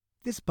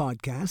This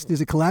podcast is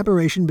a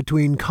collaboration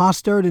between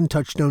Costard and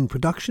Touchstone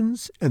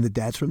Productions and the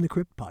Dads from the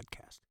Crypt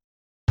podcast.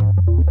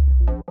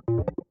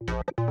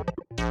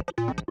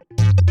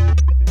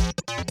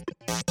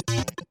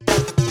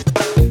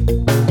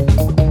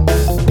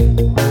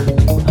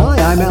 Hi,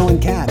 I'm Alan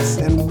Katz,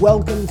 and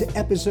welcome to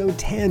episode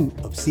 10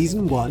 of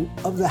season 1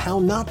 of the How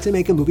Not to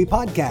Make a Movie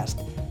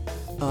podcast.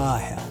 Ah,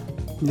 hell.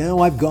 Now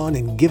I've gone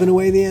and given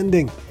away the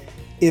ending.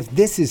 If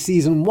this is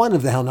season 1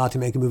 of the How Not to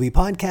Make a Movie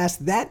podcast,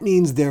 that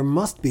means there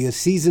must be a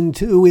season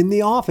 2 in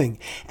the offing.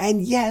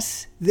 And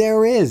yes,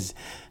 there is.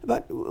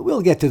 But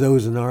we'll get to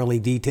those gnarly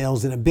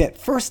details in a bit.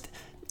 First,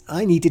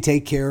 I need to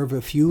take care of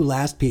a few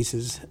last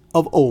pieces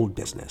of old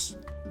business.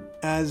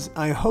 As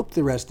I hope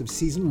the rest of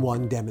season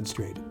 1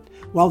 demonstrated,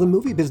 while the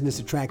movie business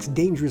attracts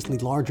dangerously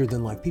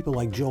larger-than-life people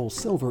like Joel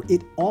Silver,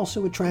 it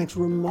also attracts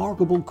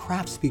remarkable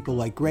craftspeople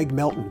like Greg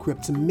Melton,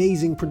 Crypt's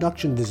amazing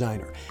production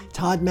designer,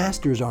 Todd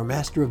Masters, our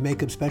master of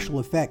makeup special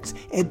effects,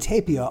 Ed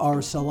Tapia, our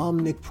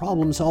Salamnik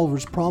problem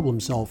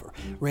solver,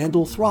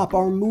 Randall Thropp,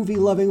 our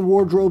movie-loving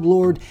wardrobe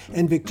lord,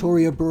 and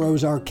Victoria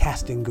Burrows, our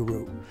casting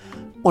guru.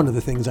 One of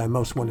the things I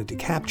most wanted to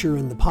capture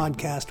in the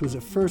podcast was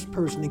a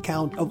first-person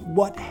account of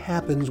what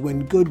happens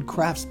when good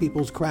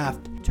craftspeople's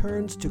craft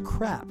turns to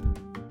crap.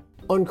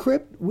 On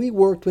Crypt, we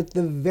worked with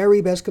the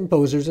very best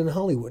composers in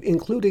Hollywood,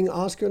 including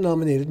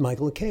Oscar-nominated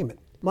Michael Kamen.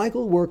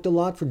 Michael worked a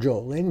lot for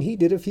Joel, and he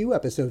did a few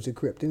episodes of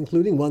Crypt,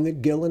 including one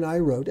that Gil and I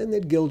wrote and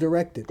that Gil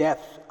directed.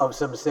 Death of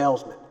Some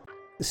Salesmen.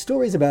 The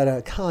story's about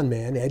a con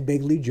man, Ed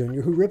Begley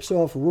Jr., who rips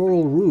off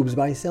rural rubes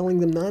by selling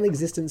them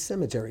non-existent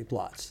cemetery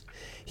plots.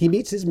 He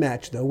meets his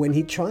match, though, when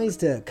he tries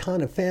to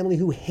con a family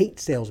who hate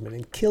salesmen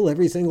and kill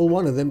every single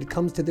one of them that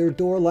comes to their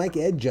door like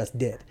Ed just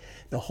did.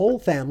 The whole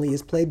family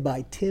is played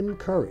by Tim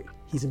Curry.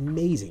 He's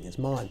amazing as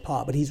Ma and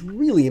Pa, but he's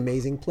really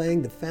amazing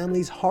playing the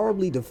family's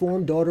horribly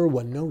deformed daughter,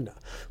 Winona,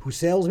 who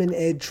salesman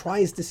Ed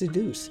tries to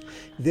seduce.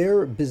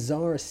 Their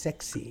bizarre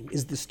sex scene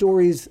is the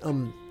story's,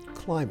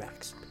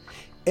 climax.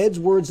 Ed's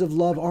words of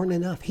love aren't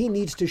enough. He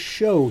needs to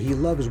show he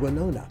loves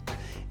Winona.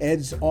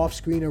 Ed's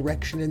off-screen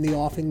erection in the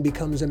offing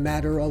becomes a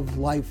matter of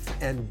life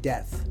and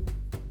death.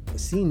 The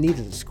scene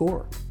needed a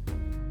score.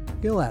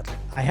 Gil Adler.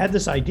 I had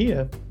this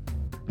idea,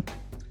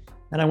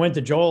 and I went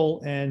to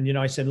Joel, and,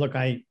 I said, look,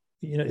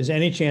 is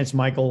any chance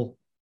Michael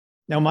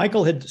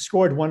had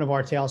scored one of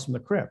our Tales from the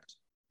Crypt.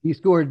 He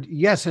scored,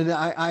 yes, and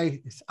I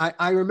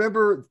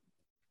remember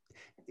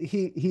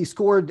he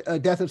scored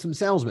Death of Some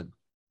Salesmen.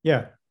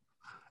 Yeah.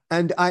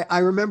 And I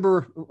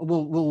remember,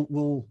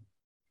 we'll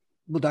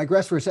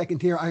digress for a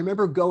second here. I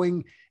remember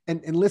going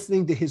and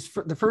listening to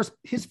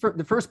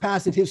the first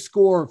pass of his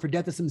score for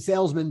Death of Some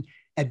Salesmen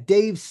at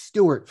Dave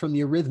Stewart from the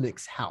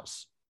Eurythmics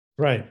house.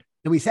 Right.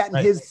 And we sat in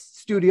his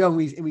studio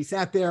and we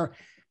sat there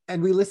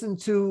and we listened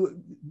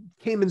to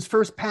Kamen's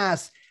first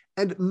pass,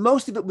 and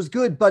most of it was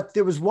good, but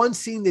there was one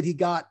scene that he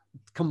got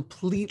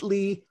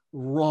completely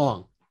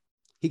wrong.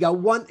 He got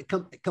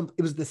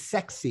it was the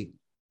sex scene.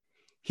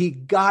 He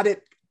got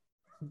it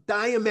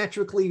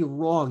diametrically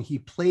wrong. He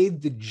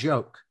played the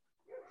joke.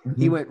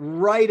 Mm-hmm. He went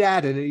right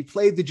at it and he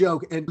played the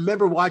joke. And I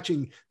remember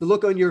watching the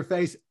look on your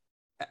face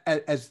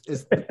as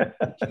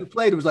you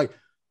played. It was like,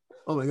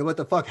 oh my God, what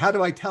the fuck? How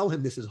do I tell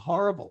him this is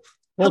horrible?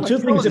 Well, two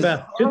things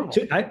about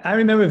I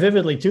remember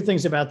vividly two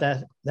things about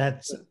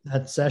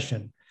that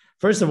session.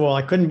 First of all,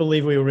 I couldn't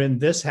believe we were in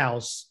this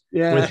house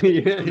with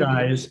you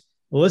guys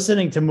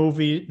listening to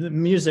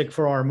music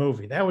for our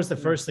movie. That was the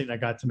first thing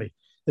that got to me.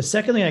 The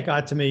second thing that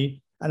got to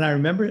me, and I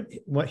remember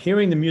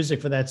hearing the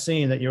music for that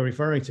scene that you're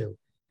referring to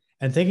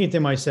and thinking to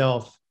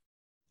myself,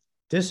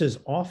 this is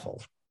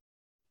awful.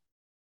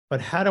 But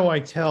how do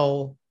I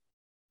tell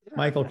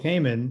Michael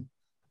Kamen,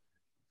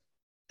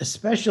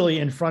 especially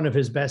in front of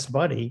his best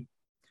buddy,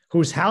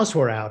 whose house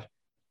we're out,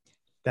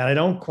 that I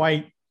don't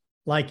quite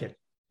like it?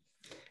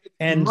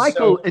 And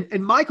Michael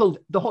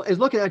is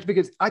looking at you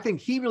because I think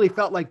he really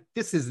felt like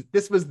this was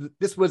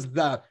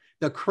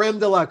the creme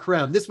de la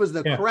creme. This was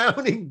the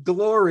crowning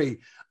glory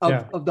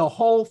of the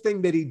whole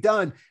thing that he'd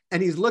done.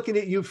 And he's looking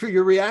at you for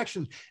your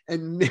reaction.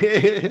 And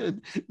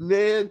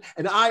man.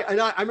 And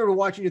I remember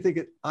watching you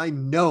thinking, I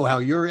know how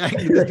you're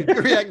reacting to this, because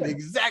you're reacting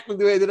exactly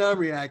the way that I'm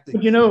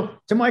reacting.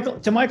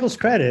 To Michael's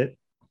credit,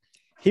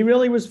 he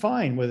really was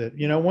fine with it.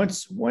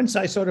 Once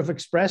I sort of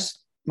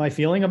expressed my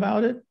feeling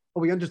about it. Oh,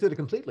 we understood it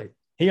completely.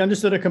 He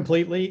understood it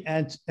completely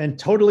and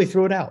totally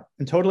threw it out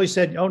and totally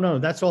said, oh, no,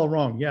 that's all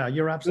wrong. Yeah,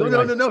 you're absolutely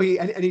right. No. He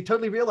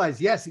totally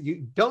realized, yes,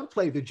 you don't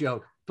play the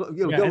joke. Go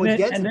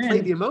against and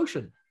play the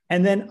emotion.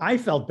 And then I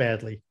felt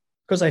badly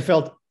because I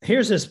felt,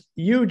 here's this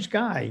huge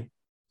guy.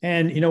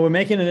 And, we're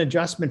making an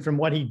adjustment from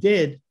what he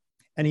did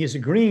and he's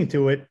agreeing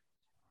to it.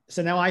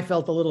 So now I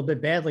felt a little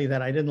bit badly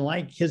that I didn't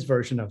like his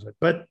version of it.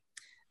 But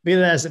be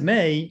that as it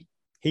may,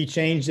 he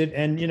changed it.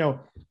 And,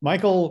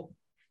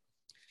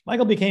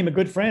 Michael became a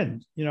good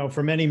friend,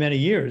 for many, many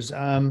years.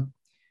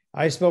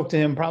 I spoke to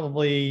him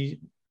probably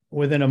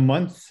within a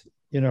month,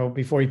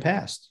 before he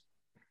passed.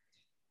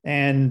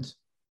 And,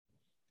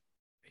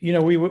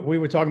 we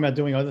were talking about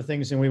doing other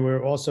things, and we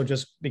were also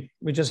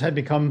we just had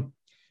become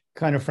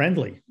kind of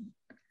friendly.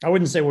 I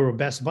wouldn't say we were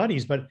best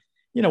buddies, but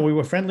we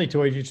were friendly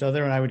towards each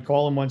other, and I would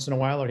call him once in a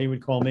while, or he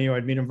would call me, or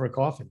I'd meet him for a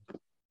coffee.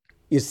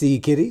 You see,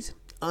 kiddies,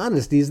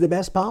 honesty is the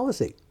best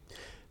policy.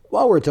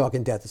 While we're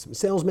talking Death of Some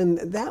Salesmen,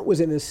 that was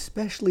an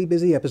especially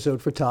busy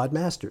episode for Todd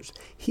Masters.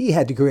 He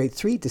had to create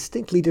 3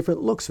 distinctly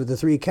different looks for the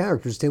 3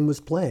 characters Tim was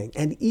playing,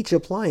 and each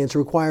appliance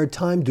required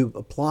time to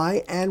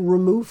apply and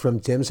remove from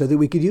Tim so that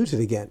we could use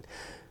it again.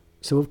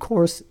 So, of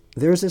course,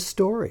 there's a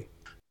story.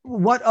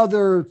 What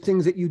other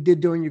things that you did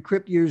during your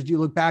crypt years do you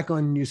look back on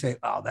and you say,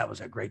 oh, that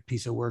was a great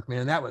piece of work,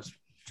 man? That was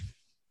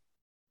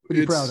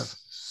pretty proud of.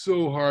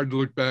 So hard to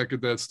look back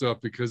at that stuff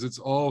because it's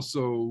all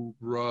so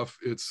rough.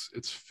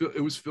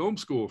 It was film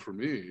school for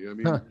me. I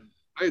mean, I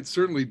had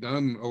certainly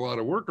done a lot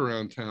of work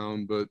around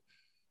town, but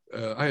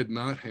I had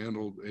not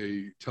handled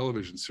a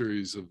television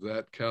series of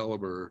that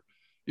caliber.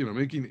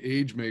 Making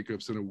age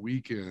makeups in a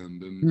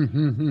weekend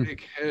and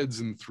make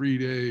heads in 3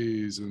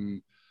 days,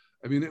 and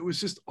I mean, it was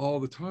just all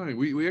the time.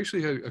 We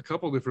actually had a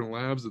couple different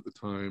labs at the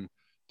time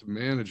to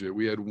manage it.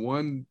 We had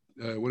one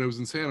when I was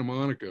in Santa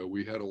Monica.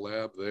 We had a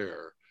lab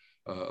there.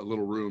 A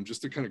little room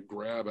just to kind of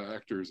grab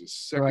actors a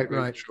second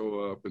they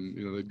show up, and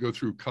they'd go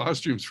through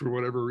costumes for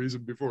whatever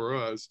reason before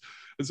us,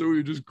 and so we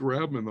would just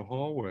grab them in the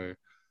hallway.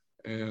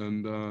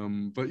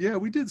 And but yeah,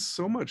 we did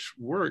so much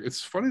work.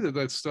 It's funny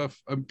that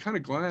stuff, I'm kind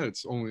of glad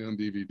it's only on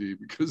DVD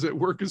because that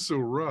work is so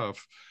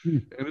rough.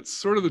 And it's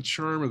sort of the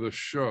charm of the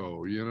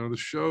show. The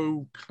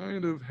show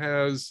kind of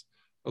has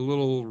a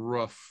little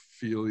rough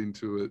feeling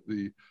to it.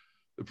 The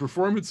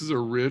performances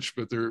are rich,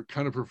 but they're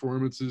kind of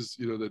performances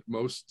that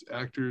most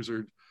actors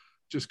are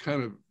just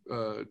kind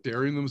of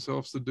daring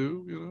themselves to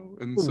do,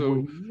 and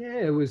so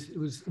it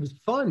was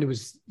fun.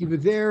 You were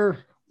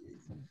there.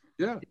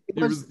 Yeah,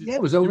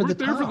 it was over the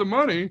top. There for the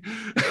money.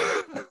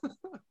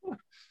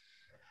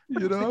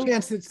 A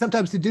chance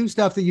sometimes to do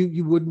stuff that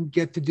you wouldn't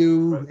get to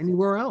do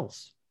anywhere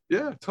else.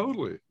 Yeah,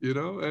 totally.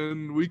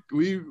 And we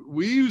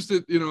used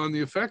it, on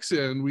the effects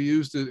end, we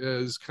used it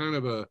as kind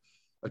of a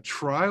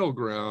trial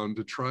ground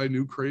to try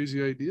new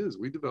crazy ideas.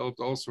 We developed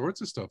all sorts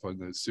of stuff on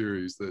that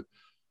series that.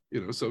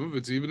 Some of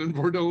it's even in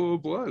Bordello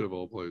of Blood of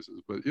all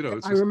places, but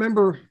it's I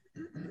remember,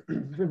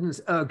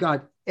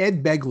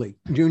 Ed Begley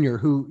Jr.,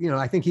 who,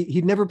 I think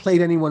he'd never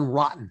played anyone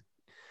rotten.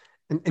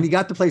 And he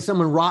got to play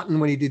someone rotten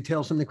when he did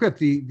Tales from the Crypt,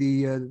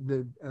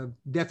 the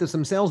Death of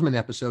Some Salesmen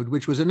episode,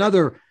 which was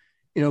another,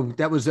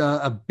 that was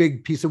a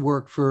big piece of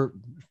work for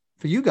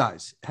you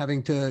guys,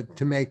 having to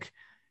make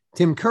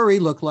Tim Curry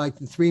look like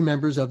the 3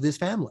 members of this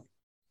family.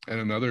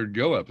 And another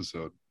Gill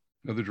episode,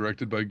 another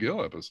directed by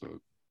Gill episode.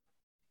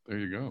 There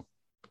you go.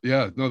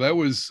 Yeah, no, that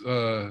was,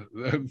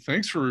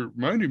 thanks for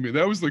reminding me.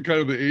 That was the kind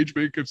of the age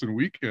makeups and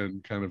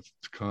weekend kind of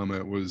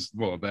comment was,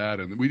 well, that.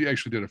 And we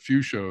actually did a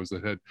few shows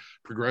that had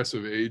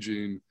progressive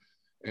aging.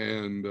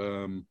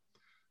 And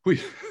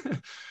we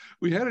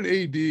we had an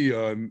AD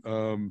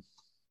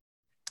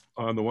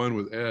on the one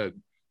with Ed,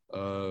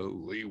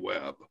 Lee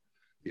Webb.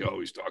 He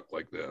always talked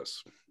like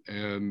this.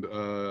 And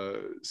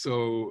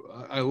so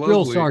I love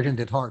Drill Lee. sergeant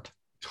at heart.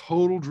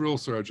 Total drill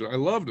sergeant. I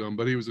loved him,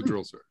 but he was a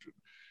drill sergeant.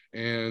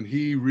 And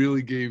he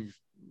really gave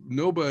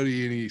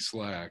nobody any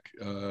slack.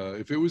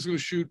 If it was going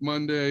to shoot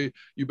Monday,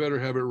 you better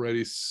have it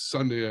ready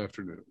Sunday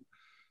afternoon.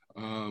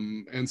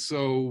 And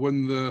so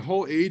when the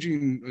whole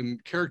aging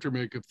and character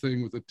makeup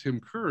thing with the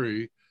Tim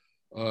Curry,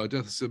 Death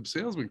of Some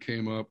Salesman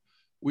came up,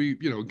 we,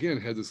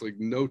 again, had this like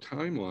no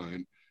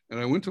timeline. And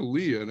I went to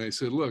Leah and I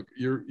said, look,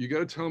 you got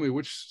to tell me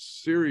which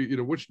series,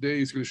 which day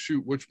he's going to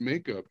shoot which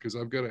makeup, because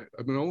I'm going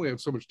to only have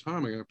so much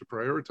time. I have to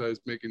prioritize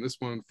making this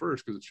one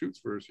first because it shoots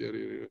first. Yada,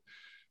 yada, yada.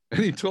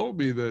 And he told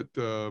me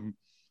that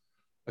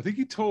I think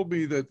he told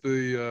me that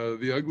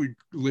the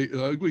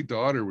ugly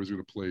daughter was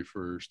going to play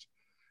first.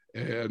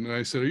 And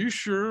I said, "Are you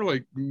sure?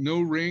 Like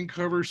no rain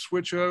cover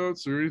switch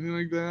outs or anything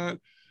like that?"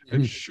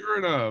 And sure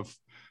enough,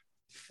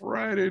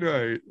 Friday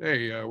night,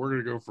 hey, we're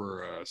going to go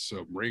for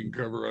some rain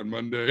cover on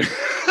Monday.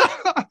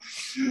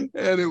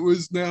 And it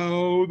was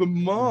now the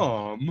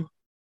mom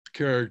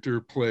character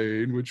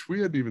playing, which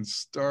we hadn't even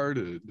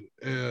started.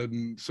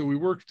 And so we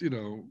worked,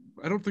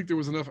 I don't think there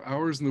was enough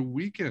hours in the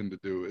weekend to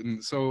do it.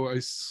 And so I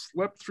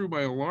slept through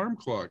my alarm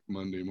clock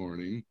Monday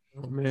morning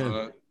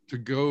to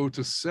go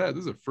to set.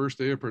 This is the first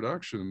day of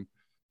production,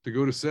 to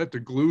go to set to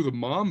glue the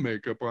mom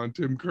makeup on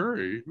Tim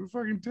Curry.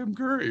 Fucking Tim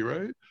Curry,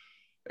 right?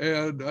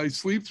 And I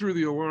sleep through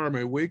the alarm.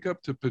 I wake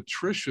up to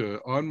Patricia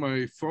on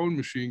my phone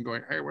machine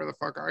going, "Hey, where the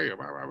fuck are you?"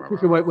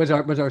 What was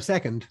our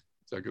second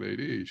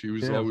AD. She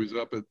was always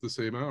up at the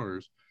same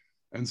hours.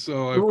 And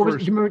so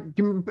do you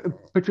remember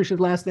Patricia's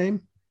last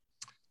name?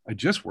 I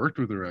just worked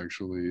with her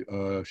actually.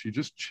 She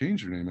just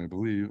changed her name, I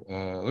believe.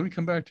 Let me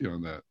come back to you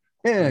on that.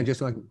 Yeah,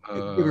 just like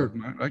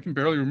I can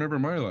barely remember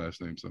my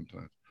last name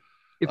sometimes.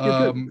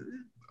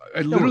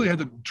 I literally had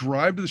to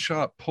drive to the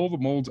shop, pull the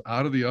molds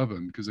out of the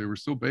oven because they were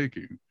still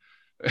baking.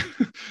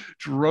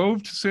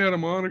 Drove to Santa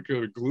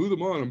Monica to glue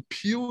them on. I'm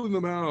peeling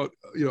them out,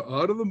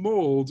 out of the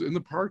molds in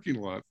the parking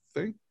lot.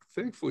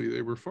 Thankfully,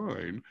 they were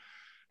fine.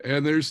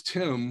 And there's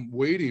Tim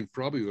waiting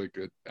probably like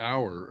an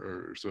hour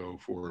or so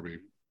for me.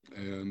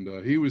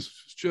 And he was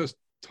just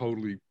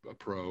totally a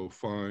pro,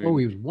 fine. Oh,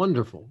 he was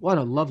wonderful. What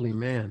a lovely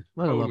man.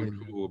 What a Totally lovely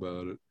man. cool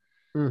about it.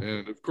 Mm.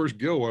 And of course,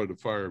 Gil wanted to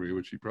fire me,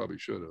 which he probably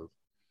should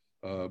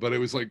have. But it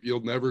was like,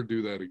 you'll never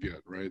do that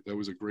again, right? That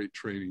was a great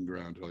training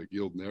ground. Like,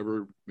 you'll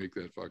never make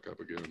that fuck up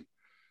again.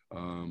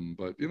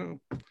 But you know,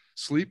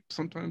 sleep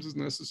sometimes is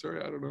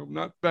necessary. I don't know,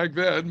 not back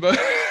then, but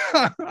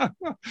I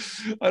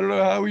don't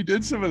know how we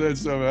did some of that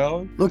stuff,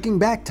 Alan. Looking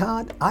back,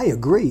 Todd, I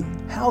agree.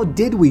 How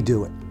did we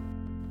do it?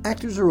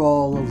 Actors are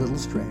all a little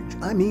strange.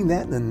 I mean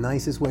that in the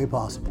nicest way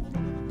possible.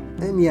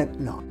 And yet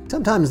not.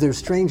 Sometimes their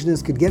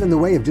strangeness could get in the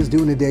way of just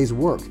doing a day's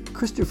work.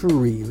 Christopher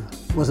Reeve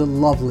was a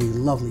lovely,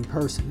 lovely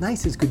person,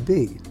 nice as could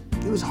be.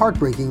 It was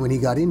heartbreaking when he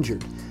got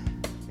injured.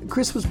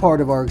 Chris was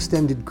part of our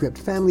extended Crypt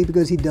family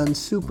because he'd done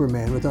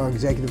Superman with our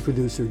executive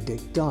producer,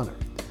 Dick Donner.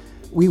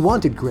 We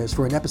wanted Chris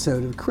for an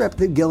episode of Crypt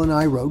that Gil and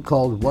I wrote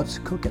called What's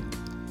Cookin'?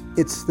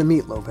 It's the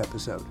Meatloaf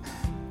episode.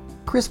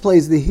 Chris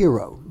plays the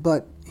hero,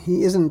 but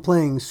he isn't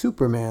playing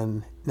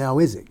Superman now,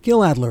 is it?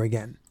 Gil Adler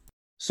again.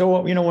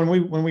 So, you know,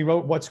 when we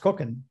wrote What's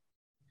Cooking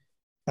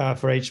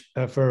for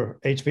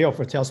HBO,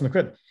 for Tales from the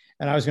Crypt,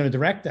 and I was going to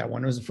direct that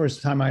one. It was the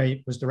first time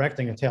I was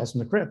directing a Tales from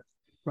the Crypt.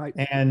 Right.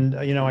 And,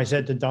 you know, I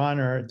said to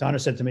Donner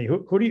said to me,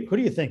 who do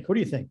you think? Who do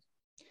you think?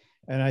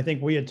 And I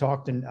think we had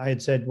talked, and I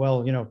had said,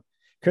 well, you know,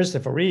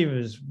 Christopher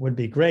Reeve would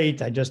be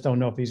great. I just don't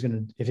know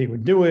if he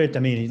would do it. I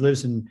mean, he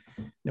lives in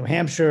New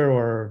Hampshire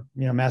or,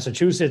 you know,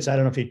 Massachusetts. I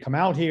don't know if he'd come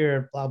out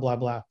here, blah, blah,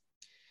 blah.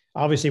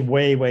 Obviously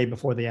way, way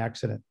before the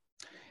accident.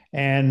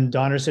 And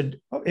Donner said,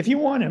 oh, if you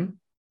want him,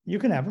 you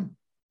can have him.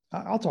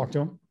 I'll talk to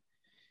him.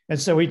 And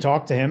so he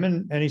talked to him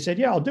and he said,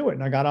 yeah, I'll do it.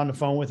 And I got on the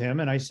phone with him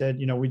and I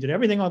said, you know, we did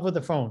everything over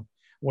the phone.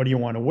 What do you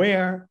want to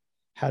wear?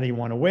 How do you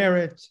want to wear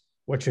it?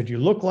 What should you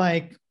look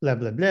like? Blah,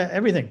 blah, blah,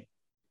 everything.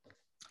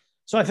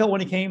 So I felt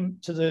when he came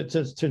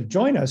to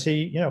join us,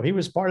 he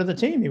was part of the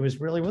team. He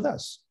was really with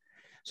us.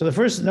 So the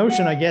first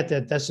notion I get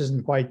that this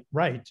isn't quite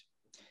right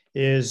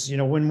is, you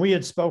know, when we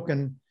had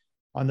spoken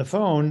on the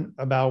phone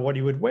about what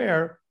he would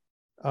wear,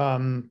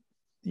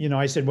 you know,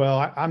 I said,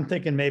 well, I'm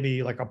thinking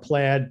maybe like a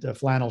plaid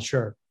flannel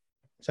shirt.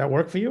 Does that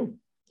work for you?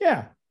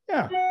 Yeah.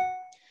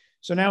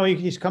 So now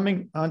he's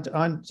coming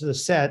onto the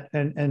set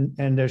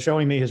and they're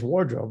showing me his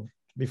wardrobe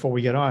before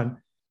we get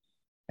on.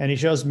 And he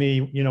shows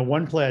me, you know,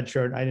 one plaid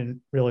shirt. I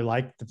didn't really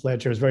like the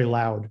plaid shirt. It was very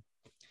loud.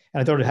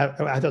 And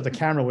I thought the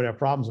camera would have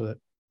problems with it.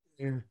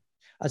 Yeah.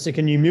 I said,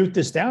 can you mute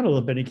this down a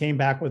little bit? He came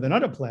back with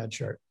another plaid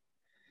shirt.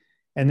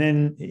 And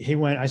then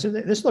I said,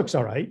 this looks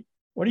all right.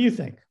 What do you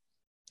think?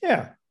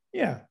 Yeah.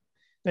 Then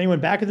he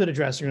went back into the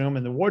dressing room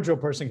and the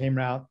wardrobe person came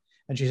out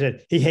and she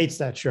said, he hates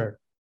that shirt.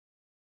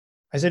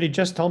 I said, he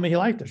just told me he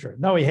liked the shirt.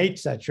 No, he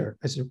hates that shirt.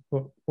 I said,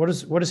 well, what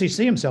does he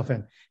see himself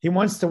in? He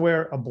wants to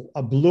wear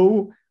a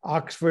blue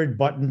Oxford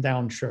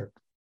button-down shirt.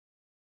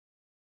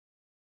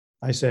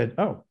 I said,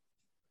 oh,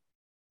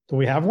 do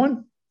we have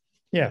one?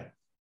 Yeah.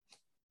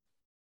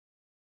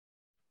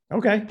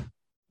 Okay.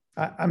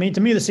 I mean,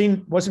 to me, the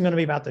scene wasn't going to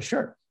be about the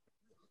shirt.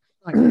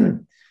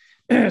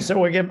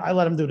 So I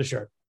let him do the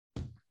shirt.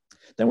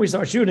 Then we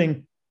start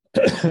shooting.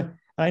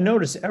 I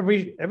noticed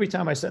every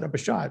time I set up a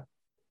shot,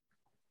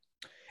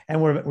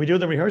 and we do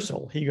the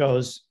rehearsal, he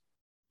goes,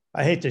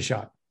 I hate this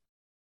shot.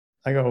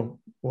 I go,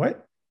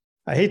 what?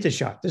 I hate this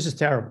shot. This is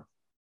terrible.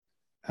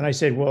 And I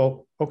said,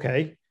 well,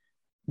 okay.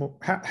 Well,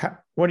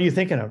 what are you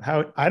thinking of?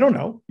 I don't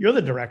know. You're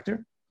the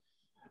director.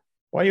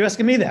 Why are you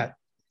asking me that?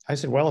 I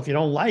said, well, if you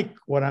don't like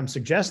what I'm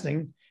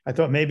suggesting, I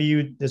thought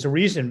maybe there's a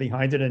reason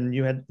behind it. And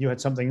you had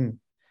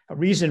a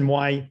reason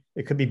why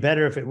it could be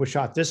better if it was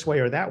shot this way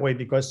or that way,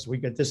 because we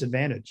get this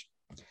advantage.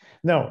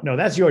 No,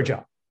 that's your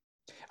job.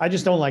 I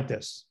just don't like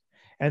this.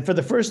 And for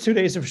the first 2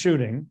 days of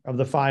shooting of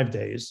the 5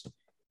 days,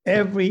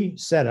 every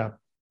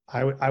setup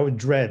I would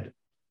dread,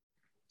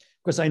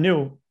 because I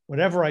knew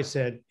whatever I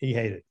said, he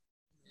hated.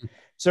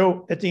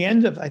 So at the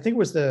end of, I think it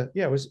was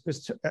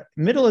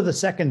middle of the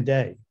second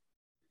day,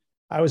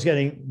 I was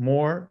getting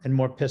more and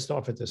more pissed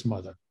off at this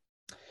mother.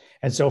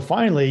 And so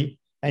finally,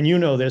 and you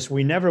know this,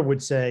 we never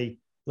would say,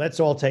 let's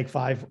all take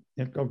 5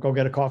 and go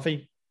get a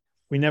coffee.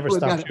 We never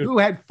stopped shooting. Who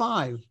had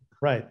 5?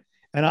 Right.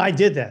 And I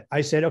did that.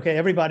 I said, okay,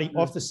 everybody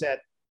off the set,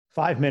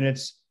 5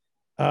 minutes.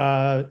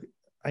 I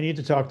need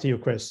to talk to you,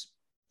 Chris.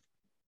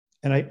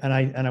 And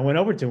I went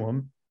over to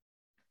him,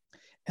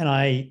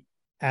 and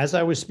as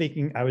I was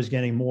speaking, I was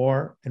getting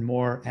more and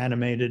more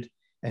animated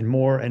and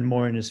more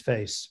in his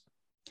face.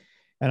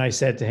 And I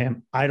said to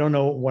him, I don't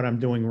know what I'm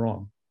doing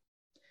wrong.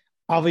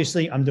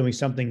 Obviously, I'm doing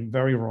something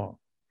very wrong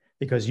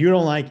because you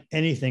don't like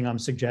anything I'm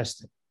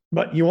suggesting,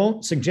 but you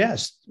won't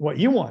suggest what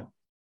you want.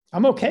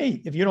 I'm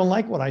okay if you don't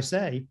like what I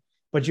say,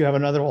 but you have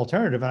another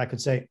alternative. And I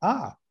could say,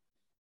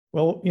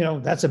 well, you know,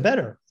 that's a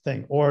better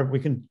thing, or we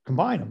can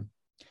combine them.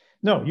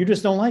 No, you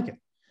just don't like it.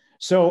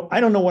 So I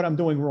don't know what I'm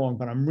doing wrong,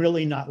 but I'm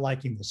really not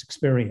liking this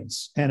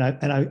experience. And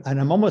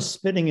I'm almost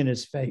spitting in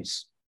his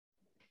face.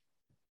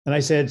 And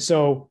I said,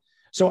 so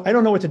I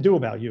don't know what to do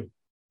about you.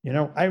 You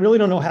know, I really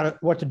don't know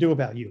what to do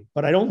about you,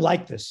 but I don't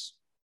like this.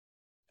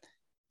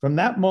 From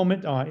that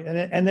moment on,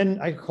 and then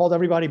I called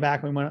everybody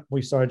back and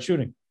we started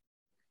shooting.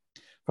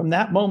 From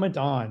that moment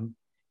on,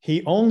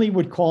 he only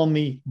would call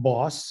me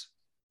boss.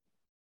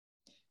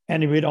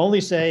 And he would only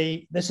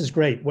say, this is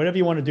great. Whatever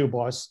you want to do,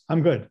 boss.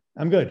 I'm good.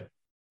 I'm good.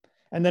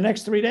 And the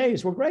next 3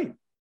 days were great.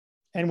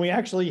 And we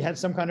actually had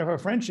some kind of a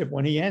friendship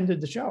when he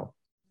ended the show.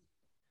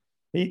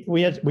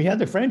 We had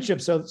the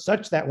friendship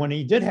such that when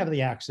he did have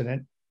the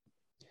accident,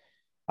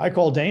 I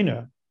called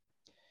Dana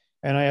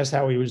and I asked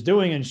how he was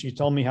doing. And she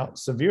told me how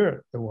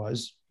severe it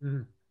was.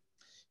 Mm-hmm.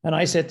 And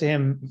I said to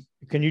him,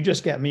 can you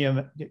just get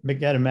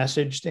a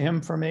message to him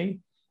for me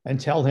and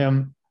tell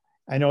him,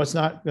 I know it's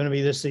not going to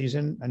be this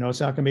season. I know it's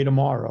not going to be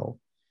tomorrow,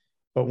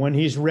 but when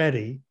he's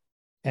ready,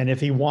 and if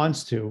he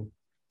wants to,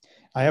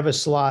 I have a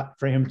slot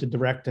for him to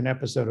direct an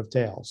episode of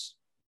Tales.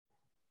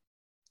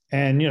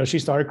 And, she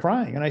started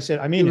crying. And I said,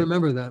 I mean, you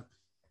remember that.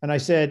 And I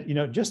said,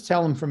 just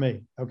tell him for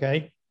me.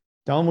 Okay.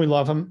 Tell him we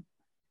love him.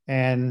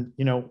 And,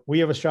 we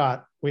have a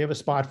spot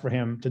for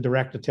him to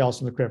direct the Tales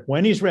from the Crypt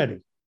when he's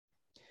ready.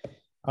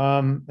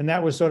 And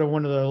that was sort of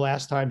one of the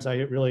last times I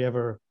really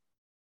ever,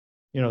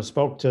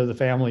 spoke to the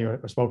family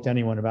or spoke to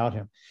anyone about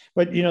him.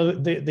 But,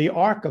 the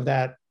arc of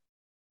that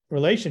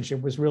relationship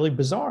was really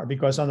bizarre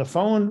because on the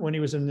phone when he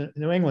was in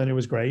New England, it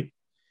was great.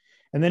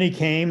 And then he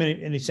came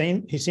and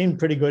he seemed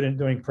pretty good in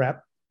doing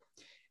prep.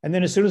 And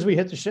then as soon as we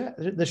hit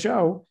the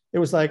show, it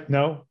was like,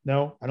 no,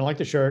 I don't like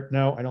the shirt.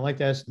 No, I don't like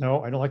this.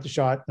 No, I don't like the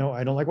shot. No,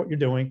 I don't like what you're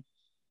doing.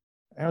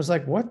 And I was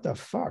like, what the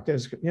fuck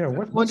is, I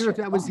wonder if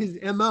that was his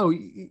MO.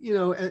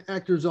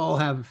 Actors all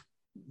have,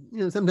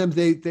 sometimes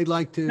they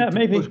like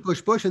to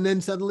push. And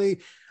then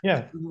suddenly,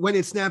 when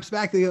it snaps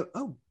back, they go,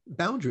 oh,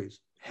 boundaries,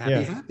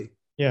 happy.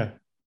 Yeah,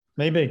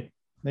 maybe.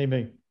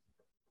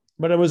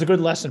 But it was a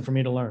good lesson for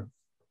me to learn.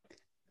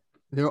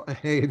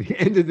 Hey, at the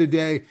end of the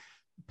day,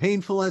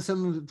 painful as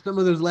some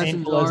of those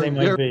lessons are,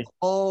 they're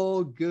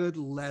all good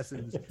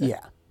lessons.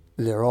 Yeah,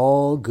 they're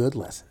all good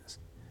lessons.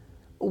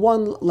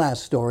 One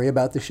last story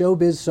about the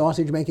showbiz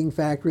sausage-making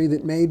factory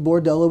that made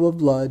Bordello of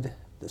Blood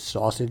the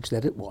sausage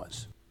that it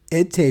was.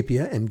 Ed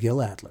Tapia and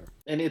Gil Adler.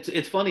 And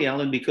it's funny,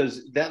 Alan,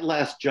 because that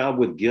last job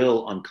with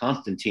Gil on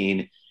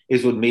Constantine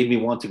is what made me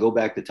want to go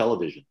back to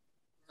television.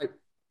 Right.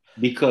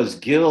 Because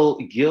Gil,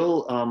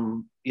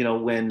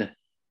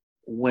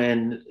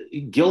 when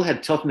Gil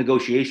had tough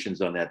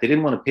negotiations on that, they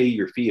didn't want to pay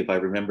your fee, if I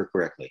remember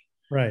correctly.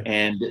 Right.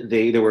 And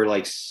they were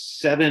like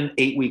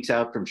 7-8 weeks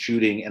out from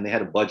shooting, and they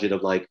had a budget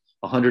of like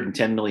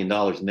 $110 million,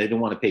 and they didn't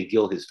want to pay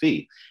Gil his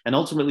fee. And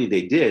ultimately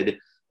they did.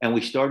 And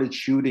we started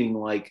shooting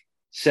like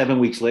 7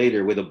 weeks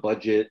later with a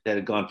budget that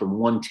had gone from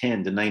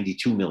 110 to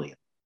 92 million.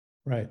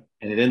 Right.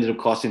 And it ended up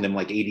costing them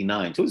like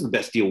 89. So it was the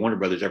best deal Warner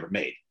Brothers ever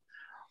made.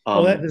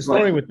 The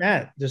story with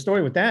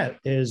that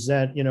is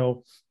that,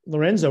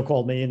 Lorenzo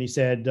called me and he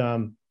said,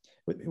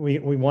 we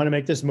want to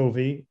make this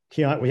movie.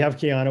 We have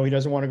Keanu. He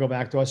doesn't want to go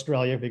back to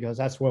Australia because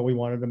that's where we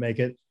wanted to make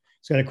it.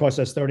 It's going to cost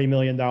us $30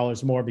 million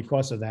more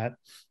because of that.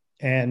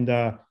 And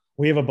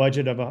we have a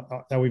budget of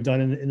that we've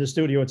done in the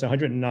studio. It's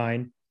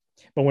 109,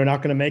 but we're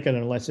not going to make it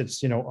unless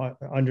it's,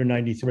 under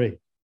 93.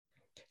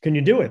 Can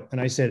you do it? And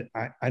I said,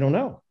 I don't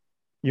know.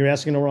 You're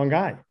asking the wrong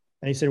guy.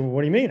 And he said, well,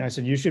 what do you mean? I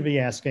said, you should be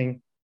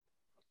asking.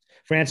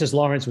 Francis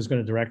Lawrence was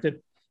going to direct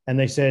it. And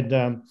they said,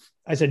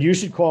 I said, you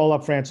should call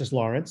up Francis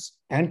Lawrence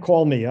and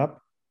call me up,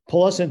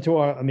 pull us into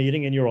a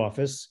meeting in your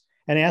office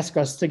and ask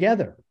us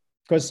together.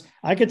 Because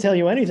I could tell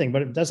you anything,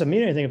 but it doesn't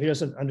mean anything if he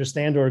doesn't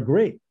understand or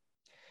agree.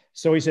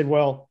 So he said,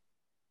 well,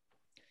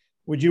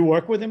 would you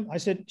work with him? I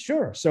said,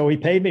 sure. So he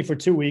paid me for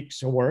 2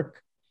 weeks of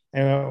work.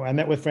 And I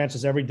met with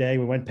Francis every day.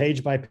 We went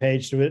page by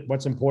page through it,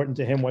 what's important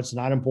to him, what's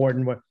not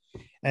important.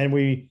 And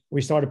we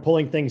started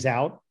pulling things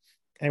out.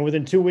 And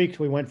within 2 weeks,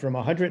 we went from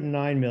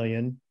 109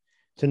 million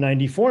to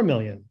 94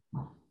 million.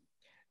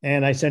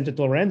 And I sent it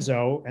to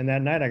Lorenzo. And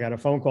that night I got a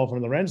phone call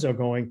from Lorenzo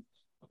going,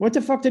 what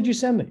the fuck did you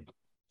send me?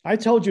 I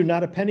told you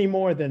not a penny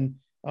more than,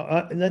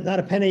 not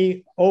a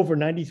penny over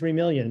 93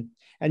 million.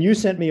 And you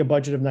sent me a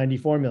budget of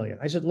 94 million.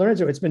 I said,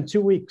 Lorenzo, it's been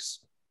 2 weeks.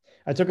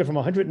 I took it from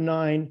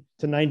 109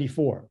 to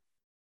 94.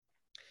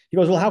 He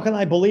goes, well, how can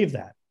I believe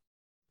that?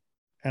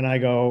 And I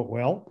go,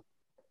 well,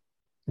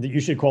 that you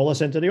should call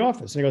us into the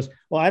office. And he goes,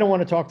 well, I don't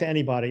want to talk to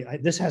anybody.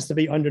 This has to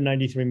be under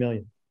 93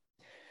 million.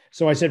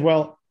 So I said,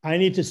 well, I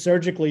need to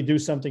surgically do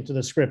something to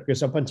the script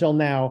because up until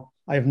now,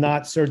 I have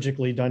not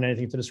surgically done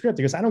anything to the script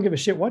because I don't give a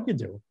shit what you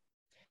do.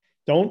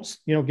 Don't,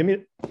 give me.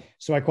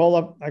 So I call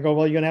up, I go,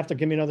 well, you're going to have to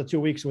give me another 2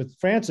 weeks with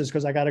Francis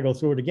because I got to go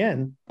through it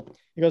again.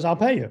 He goes, I'll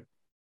pay you.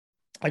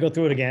 I go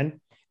through it again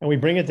and we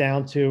bring it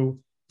down to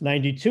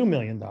 $92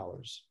 million.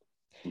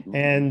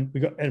 And we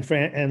go,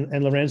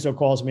 and Lorenzo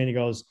calls me and he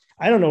goes,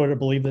 I don't know whether to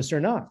believe this or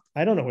not.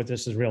 I don't know if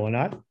this is real or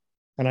not.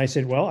 And I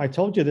said, well, I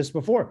told you this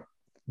before.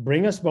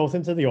 Bring us both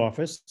into the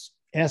office,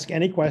 ask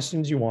any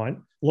questions you want,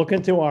 look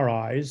into our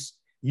eyes.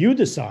 You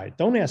decide.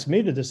 Don't ask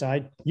me to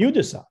decide. You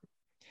decide.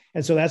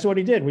 And so that's what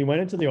he did. We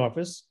went into the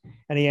office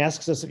and he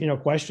asks us,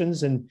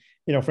 questions. And,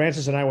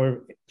 Francis and I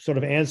were sort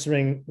of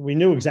answering. We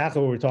knew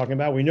exactly what we were talking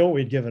about. We knew what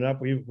we'd given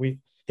up.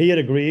 He had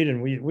agreed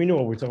and we knew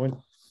what we were doing.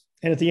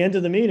 And at the end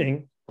of the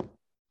meeting,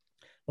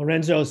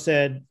 Lorenzo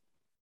said,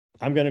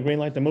 I'm going to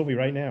greenlight the movie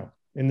right now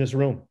in this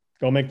room.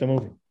 Go make the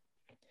movie.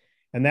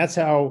 And that's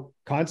how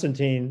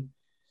Constantine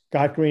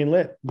got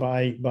greenlit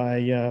by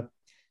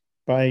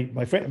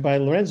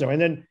Lorenzo.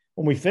 And then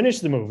when we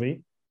finished the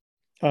movie,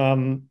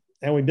 and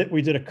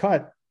we did a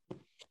cut,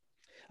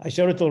 I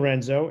showed it to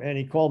Lorenzo, and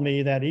he called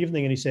me that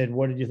evening and he said,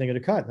 "What did you think of the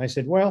cut?" And I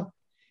said, "Well,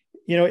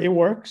 it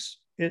works.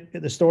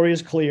 The story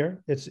is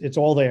clear. It's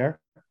all there.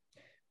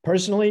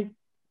 Personally,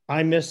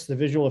 I missed the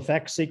visual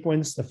effects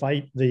sequence, the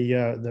fight,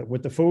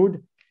 with the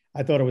food.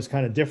 I thought it was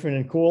kind of different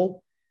and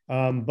cool.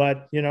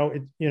 But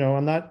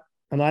I'm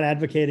not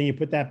advocating you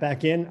put that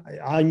back in.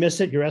 I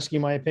miss it. You're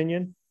asking my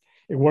opinion.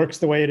 It works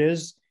the way it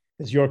is.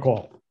 It's your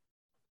call."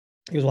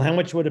 He goes, "Well, how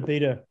much would it be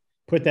to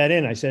put that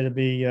in?" I said, "It'd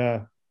be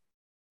 $1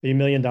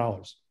 million."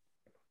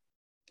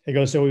 He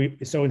goes,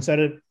 so instead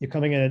of you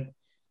coming in at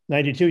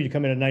 92, you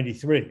come in at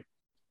 93.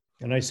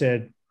 And I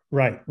said,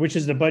 "Right," which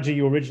is the budget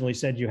you originally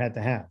said you had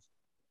to have.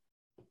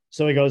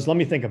 So he goes, "Let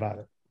me think about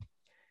it."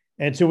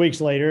 And 2 weeks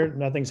later,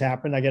 nothing's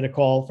happened. I get a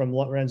call from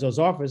Lorenzo's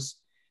office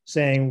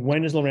saying,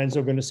 "When is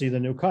Lorenzo going to see the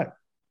new cut?"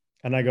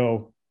 And I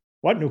go,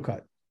 "What new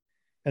cut?"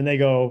 And they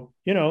go,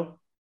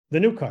 "The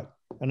new cut."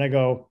 And I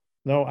go,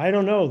 "No, I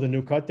don't know the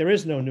new cut. There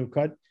is no new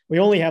cut. We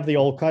only have the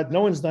old cut.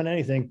 No one's done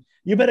anything.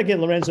 You better get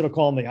Lorenzo to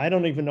call me. I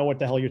don't even know what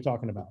the hell you're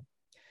talking about."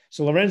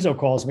 So Lorenzo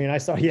calls me and I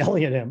start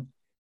yelling at him,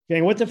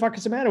 saying, "What the fuck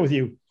is the matter with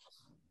you?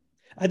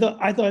 I thought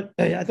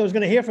I was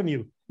going to hear from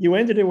you. You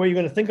ended it where you're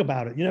going to think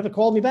about it. You never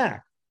called me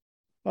back."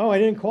 "Oh, I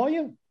didn't call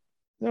you?"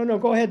 No,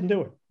 go ahead and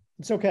do it.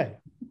 It's okay."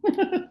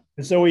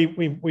 And so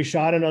we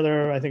shot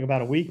another, I think,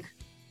 about a week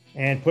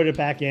and put it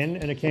back in,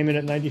 and it came in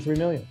at 93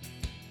 million.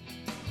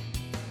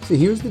 So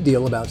here's the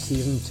deal about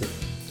season 2.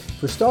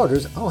 For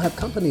starters, I'll have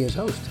company as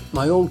host.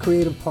 My old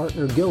creative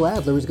partner, Gil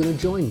Adler, is going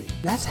to join me.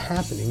 That's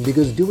happening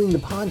because doing the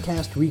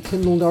podcast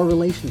rekindled our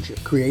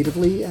relationship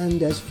creatively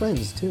and as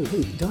friends, too.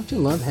 Hey, don't you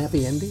love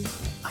happy endings?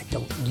 I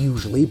don't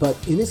usually, but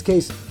in this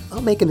case,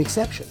 I'll make an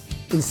exception.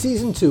 In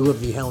season 2 of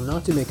the How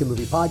Not to Make a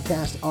Movie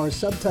podcast, our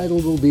subtitle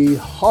will be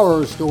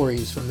Horror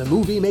Stories from the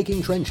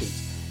Movie-Making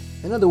Trenches.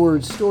 In other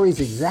words, stories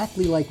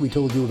exactly like we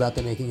told you about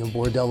the making of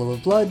Bordello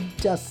of Blood,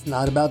 just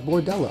not about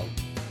Bordello.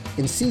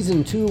 In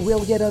season 2,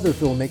 we'll get other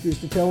filmmakers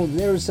to tell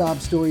their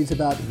sob stories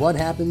about what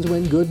happens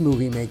when good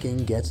movie making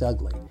gets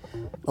ugly.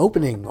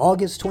 Opening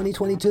August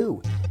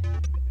 2022.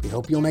 We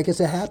hope you'll make us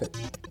a habit.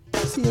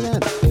 See you then.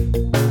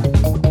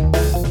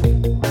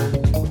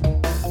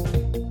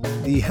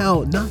 The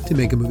How Not to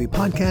Make a Movie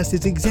podcast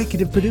is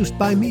executive produced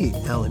by me,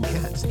 Alan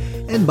Katz,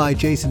 and by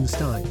Jason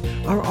Stein.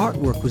 Our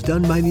artwork was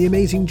done by the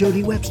amazing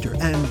Jody Webster,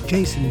 and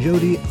Jason and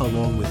Jody,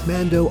 along with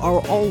Mando, are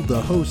all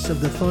the hosts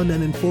of the fun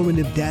and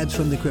informative Dads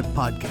from the Crypt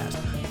podcast,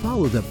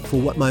 followed up for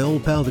what my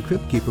old pal the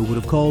Crypt Keeper would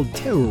have called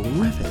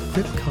terrific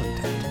crypt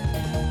content.